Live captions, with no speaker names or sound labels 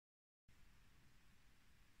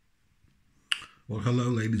Well, hello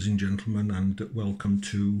ladies and gentlemen, and welcome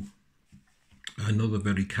to another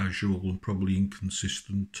very casual and probably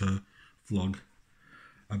inconsistent vlog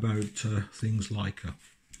about things like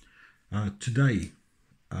today,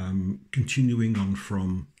 continuing on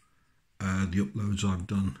from the uploads I've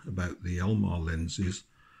done about the Elmar lenses.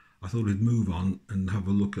 I thought I'd move on and have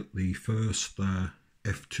a look at the first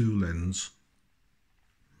F2 lens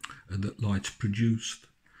that Leitz produced.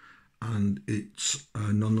 And it's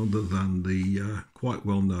none other than the quite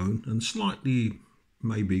well known and slightly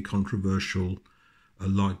maybe controversial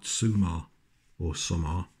Leitz Summar or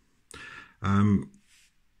Summar.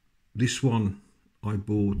 This one I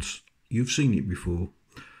bought, you've seen it before,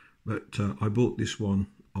 but I bought this one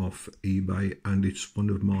off eBay, and it's one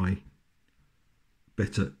of my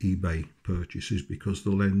better eBay purchases because the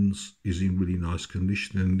lens is in really nice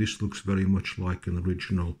condition, and this looks very much like an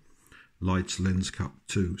original Leitz lens cap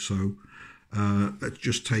too. So let's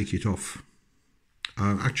just take it off.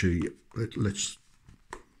 Actually, let's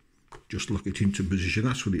just lock it into position.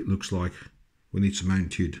 That's what it looks like when it's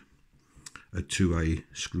mounted to a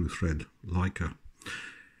screw thread Leica.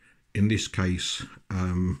 In this case,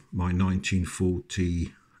 my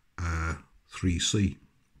 1940 3C.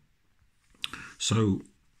 So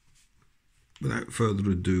without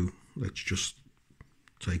further ado, let's just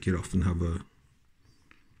take it off and have a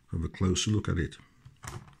closer look at it.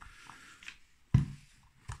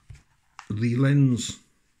 The lens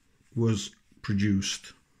was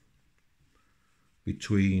produced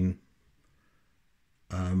between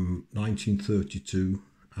 1932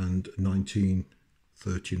 and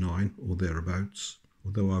 1939 or thereabouts,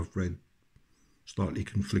 although I've read slightly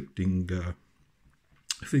conflicting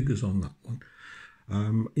figures on that one.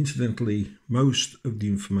 Incidentally, most of the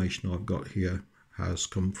information I've got here has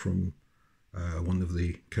come from one of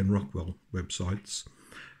the Ken Rockwell websites.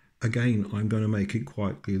 Again, I'm going to make it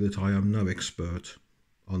quite clear that I am no expert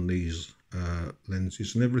on these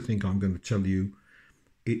lenses, and everything I'm going to tell you,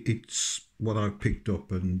 it's what I've picked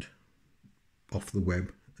up and off the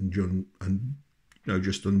web and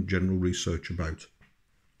just done general research about.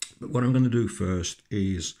 But what I'm going to do first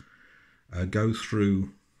is go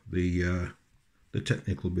through the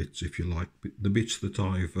technical bits, if you like, the bits that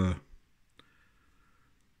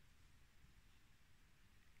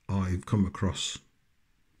I've come across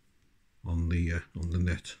on the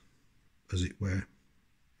net, as it were.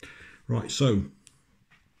 Right, so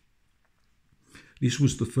this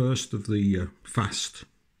was the first of the fast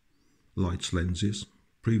Leitz lenses.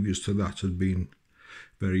 Previous to that had been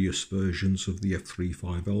various versions of the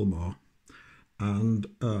F35 Elmar, and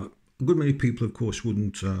a good many people, of course,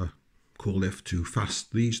 wouldn't call F2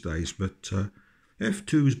 fast these days, but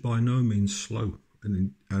F2 is by no means slow,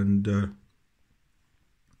 and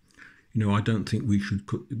you know, I don't think we should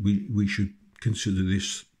consider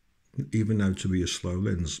this even now to be a slow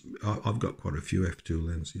lens. I've got quite a few F2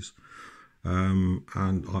 lenses, and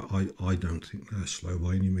I don't think they're slow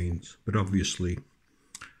by any means. But obviously,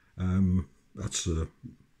 that's a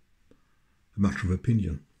matter of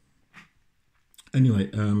opinion.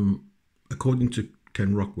 Anyway, according to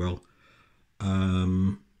Ken Rockwell,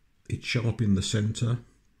 it's sharp in the centre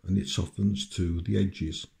and it softens to the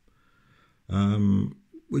edges.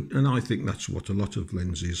 And I think that's what a lot of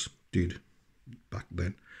lenses did back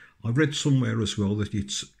then. I've read somewhere as well that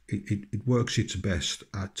it works its best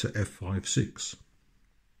at f5.6.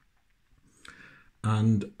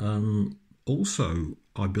 And also,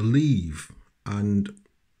 I believe, and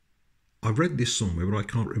I've read this somewhere, but I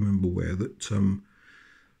can't remember where, that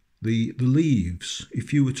the leaves,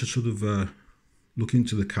 if you were to sort of look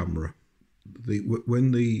into the camera,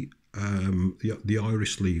 when the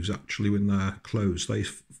iris leaves, actually, when they're closed, they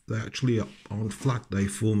actually aren't flat, they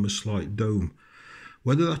form a slight dome.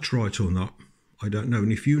 Whether that's right or not, I don't know,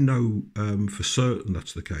 and if you know for certain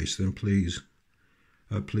that's the case, then please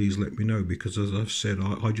let me know, because as I've said,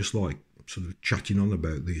 I just like sort of chatting on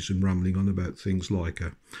about these and rambling on about things like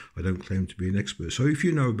I don't claim to be an expert. So if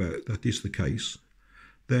you know about that is the case,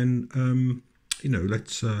 then you know, let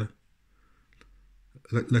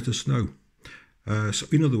us know. So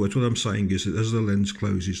in other words, what I'm saying is that as the lens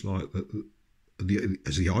closes like that,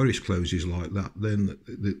 as the iris closes like that, then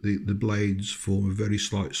the blades form a very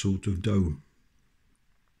slight sort of dome.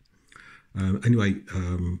 Anyway,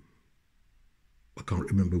 I can't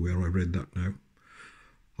remember where I read that now.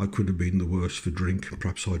 I could have been the worse for drink.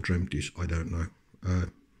 Perhaps I dreamt it. I don't know.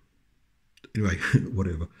 Anyway,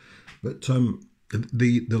 whatever. But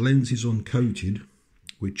the lens is uncoated,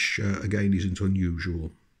 which again isn't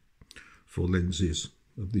unusual for lenses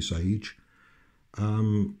of this age.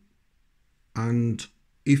 And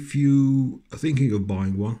if you are thinking of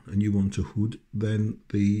buying one and you want a hood, then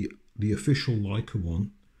the the official Leica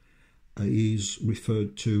one is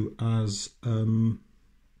referred to as, I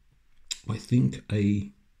think,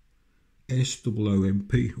 a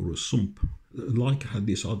SOOMP or a SUMP. Leica had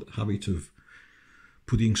this odd habit of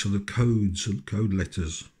putting sort of codes and code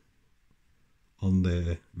letters on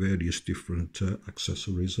their various different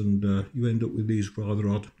accessories, and you end up with these rather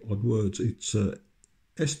odd words. It's SOOMP.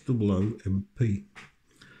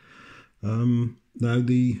 Now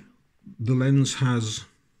the lens has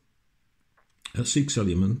 6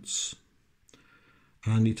 elements,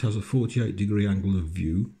 and it has a 48-degree angle of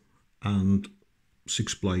view and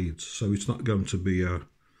 6 blades, so it's not going to be a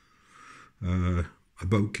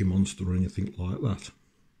bokeh monster or anything like that.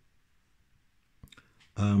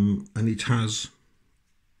 And it has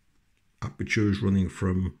apertures running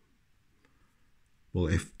from,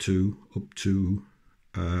 well, f2 up to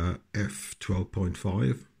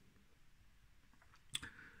f12.5.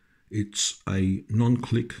 It's a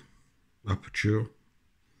non-click aperture,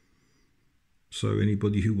 so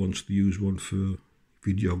anybody who wants to use one for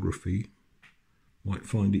videography might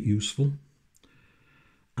find it useful.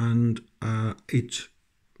 And it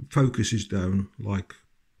focuses down, like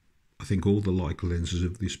I think all the Leica lenses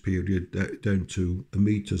of this period, down to a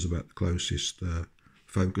metre is about the closest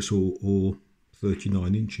focus, or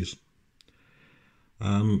 39 inches.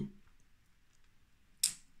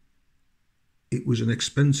 It was an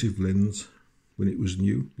expensive lens when it was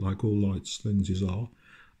new, like all Leitz lenses are,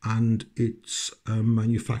 and it's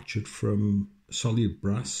manufactured from solid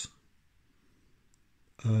brass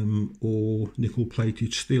or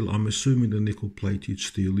nickel-plated steel. I'm assuming the nickel-plated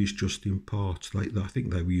steel is just in parts. Like, I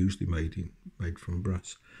think they were usually made from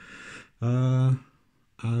brass. And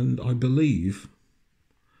I believe,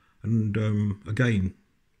 and again,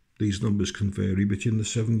 these numbers can vary, but in the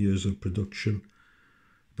 7 years of production,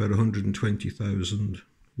 about 120,000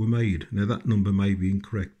 were made. Now that number may be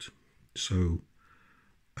incorrect. So,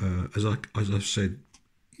 as I've said,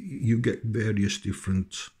 you get various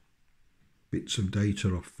different bits of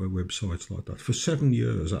data off websites like that. For 7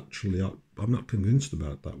 years, actually, I'm not convinced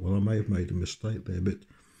about that. Well, I may have made a mistake there, but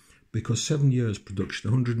because 7 years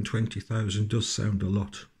production, 120,000 does sound a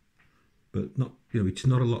lot, but not, it's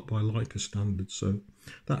not a lot by Leica standards. So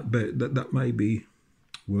that may be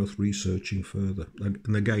worth researching further.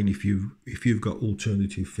 And again, if you've got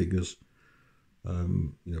alternative figures,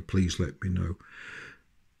 please let me know.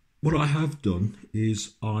 What I have done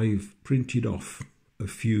is I've printed off a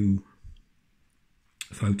few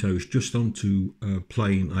photos just onto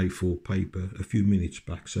plain A4 paper a few minutes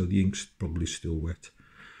back, so the ink's probably still wet,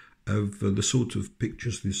 of the sort of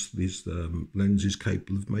pictures this lens is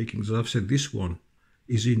capable of making. As I've said, this one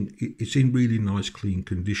is in really nice clean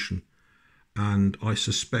condition, and I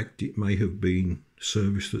suspect it may have been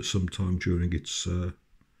serviced at some time during its life,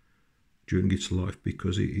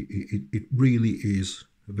 because it really is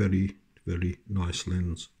a very, very nice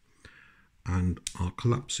lens. And I'll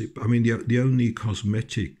collapse it. I mean, the only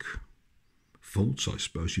cosmetic faults, I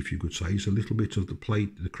suppose, if you could say, is a little bit of the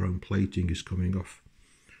plate. The chrome plating is coming off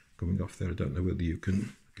there. I don't know whether you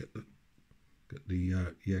can get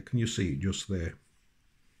the yeah. Can you see it just there?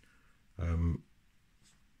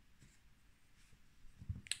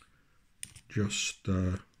 Just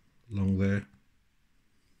along there,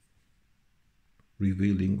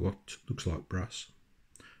 revealing what looks like brass,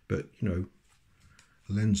 but a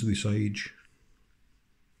lens of this age,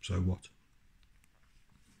 so what?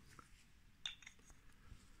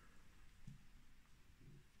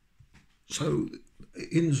 So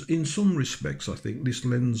in some respects, I think this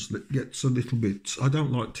lens gets a little bit, I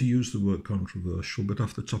don't like to use the word controversial, but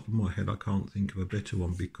off the top of my head I can't think of a better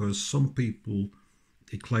one, because some people,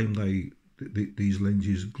 they claim these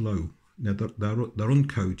lenses glow. Now they're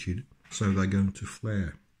uncoated, so they're going to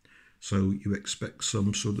flare, so you expect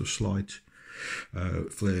some sort of slight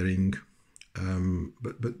flaring,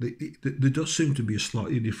 but there does seem to be a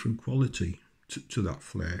slightly different quality to that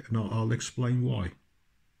flare, and I'll explain why.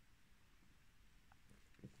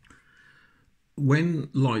 When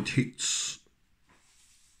light hits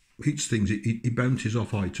things, it bounces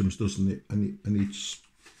off items, doesn't it? And it's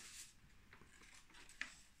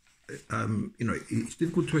it's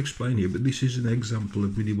difficult to explain here, but this is an example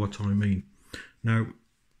of really what I mean. Now,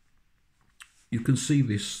 you can see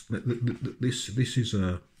this. This is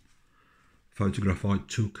a photograph I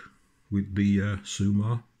took with the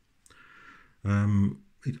Summar.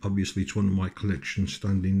 Obviously, it's one of my collections,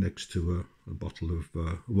 standing next to a bottle of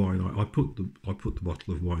wine. I put the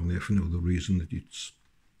bottle of wine there for no other reason that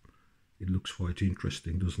it looks quite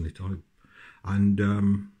interesting, doesn't it?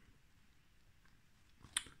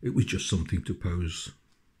 It was just something to pose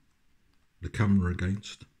the camera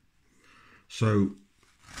against. So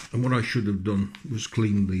And what I should have done was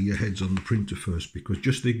clean the heads on the printer first, because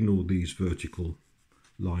just ignore these vertical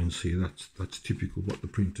lines here. That's typical what the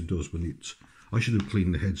printer does when it's... I should have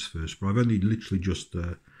cleaned the heads first, but I've only literally just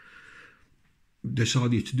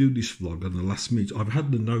decided to do this vlog on the last minute. I've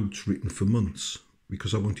had the notes written for months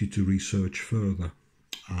because I wanted to research further,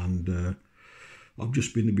 and I've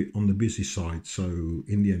just been a bit on the busy side, so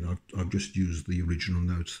in the end I've just used the original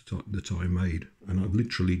notes that I made, and I've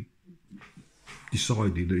literally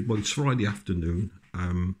decided that, well, it's Friday afternoon,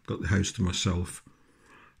 got the house to myself,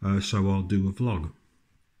 so I'll do a vlog.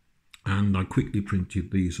 And I quickly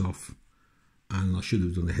printed these off, and I should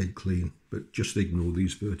have done the head clean, but just ignore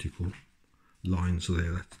these vertical lines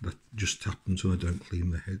there. That just happens when I don't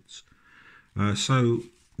clean the heads. So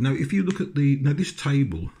now if you look at this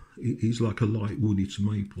table is like a light wood, it's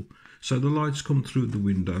maple, so the lights come through the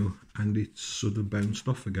window and it's sort of bounced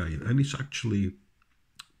off again, and it's actually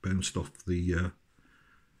bounced off the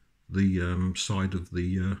side of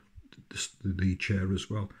the chair as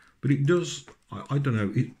well. But it does, I don't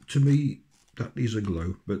know, to me that is a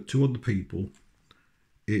glow, but to other people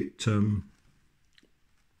it's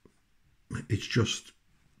just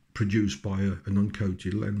produced by an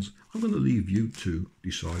uncoated lens. I'm going to leave you to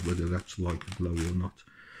decide whether that's like a glow or not.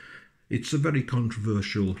 It's a very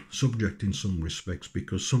controversial subject in some respects,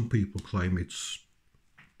 because some people claim it's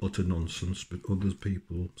utter nonsense, but other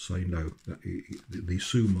people say no, that the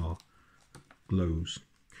Summar glows.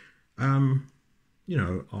 You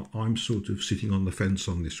know, I'm sort of sitting on the fence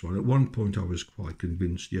on this one. At one point I was quite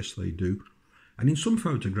convinced, yes they do, and in some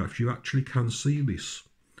photographs you actually can see this,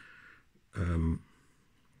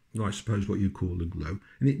 I suppose what you call a glow,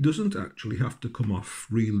 and it doesn't actually have to come off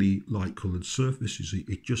really light coloured surfaces.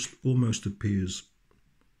 It just almost appears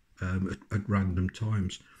at random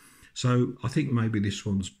times. So I think maybe this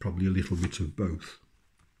one's probably a little bit of both.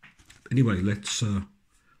 Anyway, let's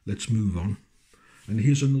move on. And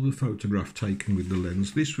here's another photograph taken with the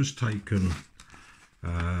lens. This was taken,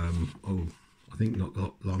 I think not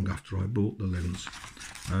that long after I bought the lens.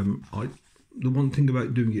 The one thing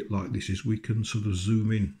about doing it like this is we can sort of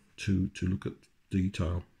zoom in to look at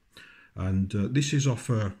detail. And this is off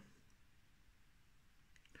a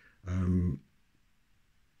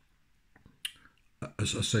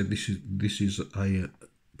as I said, this is a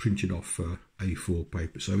printed off A4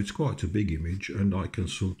 paper, so it's quite a big image, and I can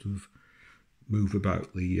sort of move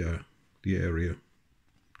about the area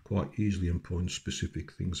quite easily and point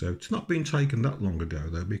specific things out. It's not been taken that long ago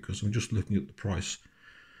though, because I'm just looking at the price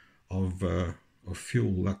of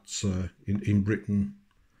fuel. That's in Britain.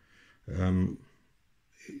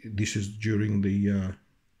 This is during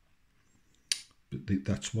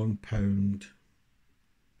that's £1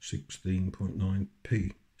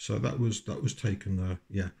 16.9p. So that was taken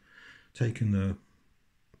taken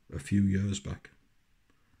a few years back,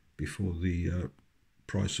 before the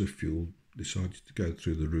price of fuel decided to go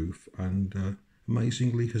through the roof, and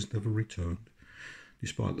amazingly has never returned,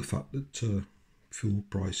 despite the fact that fuel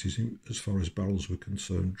prices, as far as barrels were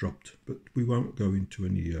concerned, dropped. But we won't go into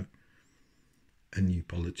any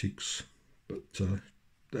politics, but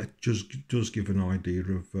that just does give an idea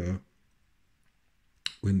of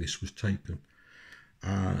when this was taken.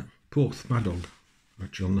 Porthmadog,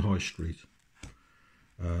 actually on the high street,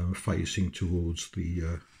 facing towards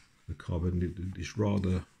the Carbon.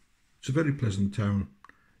 It's a very pleasant town,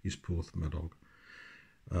 is Porthmadog,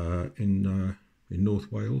 in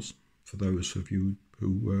North Wales, for those of you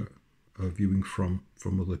who are viewing from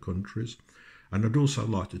other countries. And I'd also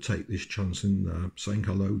like to take this chance in saying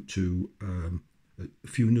hello to a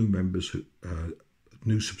few new members,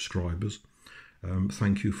 new subscribers.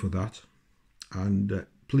 Thank you for that, and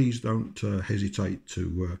please don't hesitate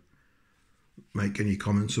to make any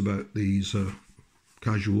comments about these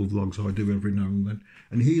casual vlogs I do every now and then.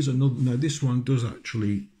 And here's another. Now this one does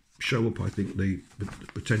actually show up, I think, the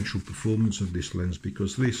potential performance of this lens,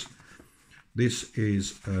 because this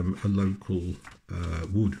is a local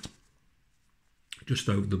wood just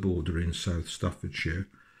over the border in South Staffordshire,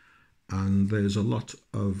 and there's a lot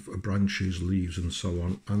of branches, leaves and so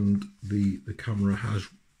on, and the camera has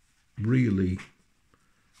really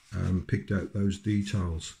picked out those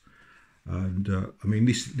details. And I mean,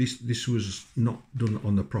 this was not done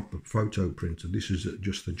on a proper photo printer. This is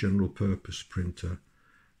just a general purpose printer,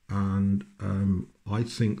 and I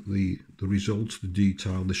think the results, the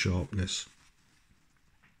detail, the sharpness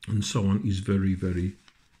and so on is very, very,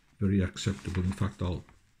 very acceptable. In fact, I'll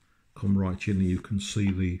come right in and you can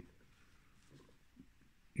see the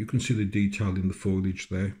detail in the foliage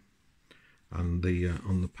there, and the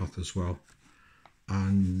on the path as well.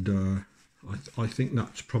 And I think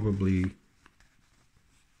that's probably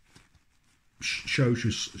shows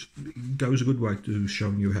you, goes a good way to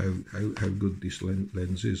showing you how good this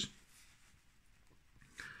lens is.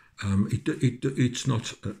 It's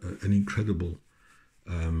not an incredible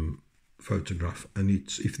photograph, and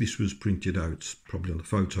if this was printed out probably on a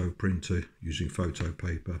photo printer using photo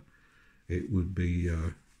paper, it would be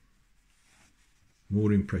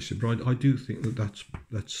more impressive. But I do think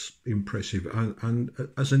that's impressive, and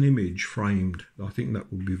as an image framed, I think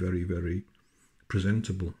that would be very, very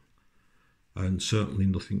presentable, and certainly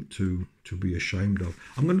nothing to be ashamed of.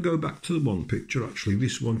 I'm going to go back to the one picture, actually,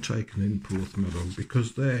 this one taken in Porthmeadow,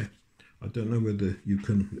 because there, I don't know whether you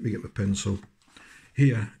can, let me get my pencil.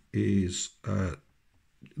 Here is,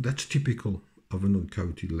 that's typical of an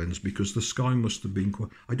uncoated lens, because the sky must have been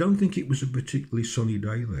quite, I don't think it was a particularly sunny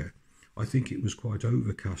day there. I think it was quite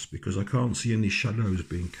overcast, because I can't see any shadows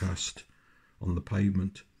being cast on the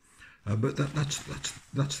pavement. But that's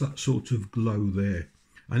that sort of glow there,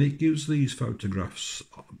 and it gives these photographs,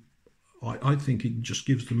 I think it just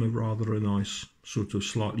gives them a rather a nice sort of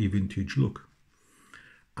slightly vintage look.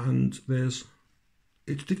 And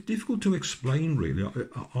it's difficult to explain, really.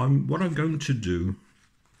 What I'm going to do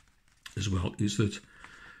as well is that,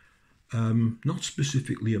 not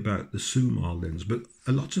specifically about the Summar lens, but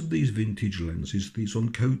a lot of these vintage lenses, these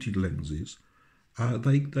uncoated lenses,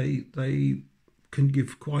 they can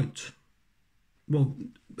give quite, well,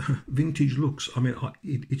 vintage looks. I mean,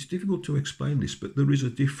 it's difficult to explain this, but there is a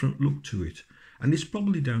different look to it, and it's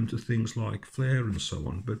probably down to things like flare and so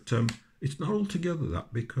on, but it's not altogether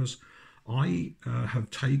that, because I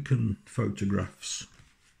have taken photographs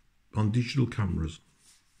on digital cameras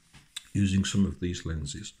using some of these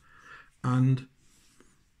lenses, and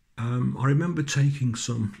I remember taking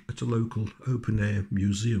some at a local open-air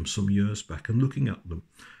museum some years back and looking at them,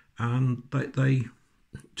 and they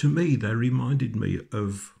to me, they reminded me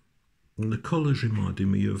of, and the colours reminded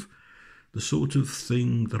me of, the sort of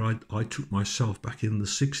thing that I took myself back in the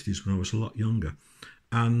 60s when I was a lot younger,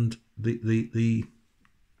 and the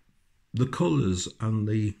colours and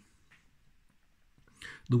the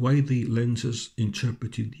way the lenses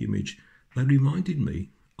interpreted the image, they reminded me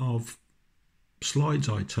of slides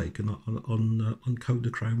I'd taken on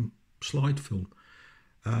Kodachrome slide film.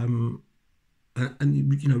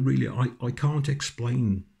 And you know, really, I can't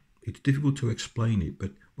explain, it's difficult to explain it,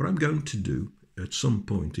 but what I'm going to do at some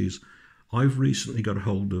point is, I've recently got a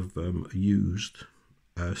hold of a used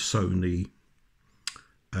Sony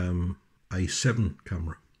A7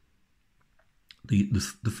 camera,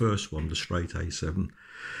 the first one, the straight A7,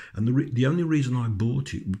 and the only reason I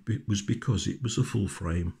bought it was because it was a full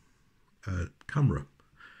frame camera,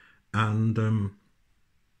 and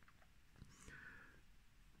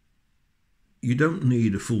you don't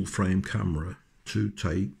need a full frame camera to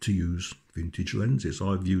use vintage lenses.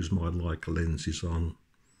 I've used my Leica lenses on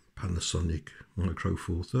Panasonic Micro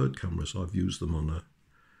Four Third cameras. I've used them on a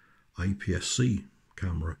APS-C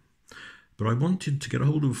camera, but I wanted to get a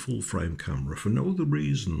hold of a full frame camera for no other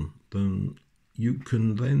reason than you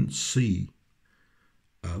can then see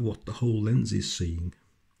what the whole lens is seeing.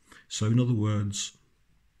 So in other words,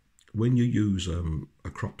 when you use a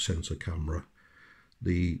crop sensor camera,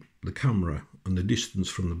 the camera and the distance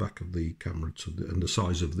from the back of the camera to and the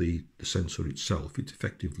size of the sensor itself, it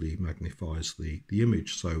effectively magnifies the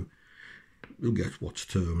image. So you'll get what's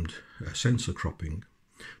termed sensor cropping.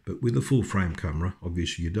 But with a full frame camera,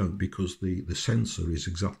 obviously you don't, because the sensor is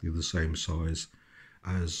exactly the same size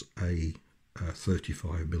as a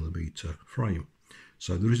 35mm frame.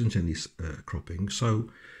 So there isn't any cropping. So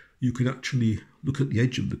you can actually look at the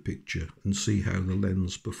edge of the picture and see how the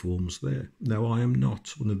lens performs there. Now, I am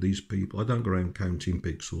not one of these people. I don't go around counting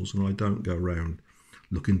pixels, and I don't go around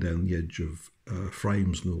looking down the edge of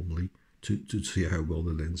frames normally to see how well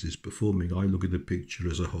the lens is performing. I look at the picture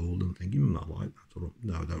as a whole and think, I like that, or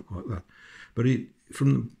no, I don't like that. But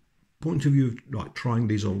from the point of view of like trying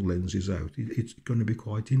these old lenses out, it's going to be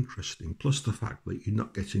quite interesting. Plus the fact that you're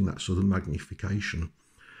not getting that sort of magnification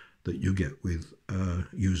that you get with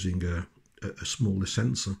using a smaller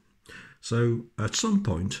sensor. So at some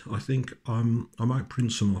point, I think I might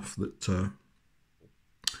print some off that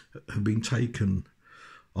have been taken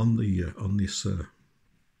on this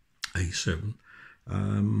A7.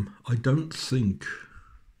 I don't think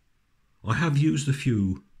I have used a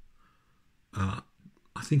few. I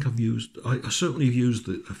certainly have used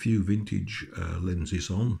a few vintage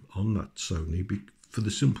lenses on that Sony, for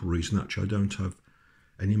the simple reason actually I don't have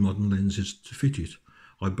any modern lenses to fit it.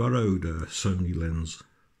 I borrowed a Sony lens,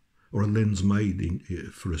 or a lens made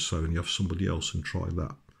for a Sony off somebody else, and tried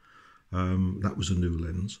that. That was a new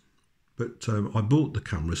lens. But I bought the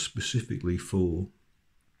camera specifically for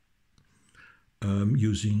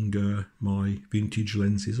using my vintage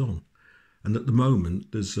lenses on. And at the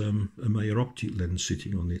moment there's a Meyer optic lens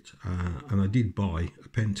sitting on it, and I did buy a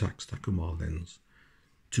Pentax Takumar lens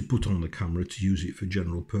to put on the camera to use it for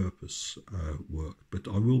general purpose work. But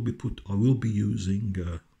I will be using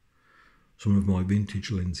some of my vintage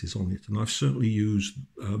lenses on it, and I've certainly used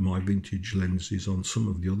my vintage lenses on some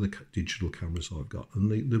of the other digital cameras I've got,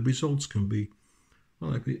 and the results can be,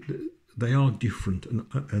 well, they are different,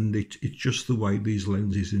 and it's just the way these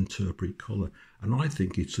lenses interpret colour. And I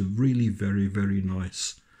think it's a really very, very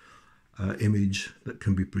nice image that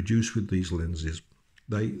can be produced with these lenses.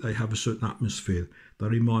 They have a certain atmosphere. They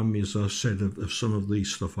remind me, as I said, of some of the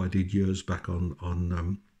stuff I did years back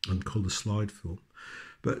on colour slide film.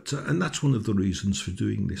 But and that's one of the reasons for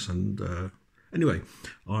doing this. And anyway,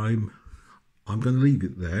 I'm going to leave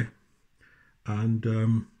it there,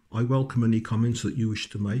 and I welcome any comments that you wish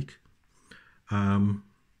to make. And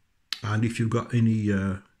if you've got any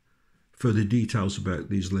further details about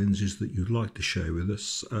these lenses that you'd like to share with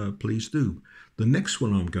us, please do. The next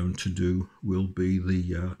one I'm going to do will be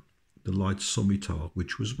the Leitz Summar,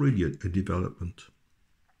 which was really a development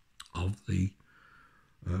of the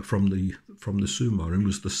from the Summar, and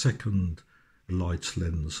was the second Leitz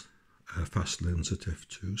lens, fast lens at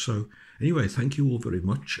f2. So anyway, thank you all very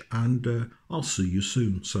much, and I'll see you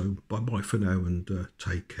soon. So bye bye for now, and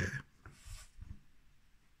take care.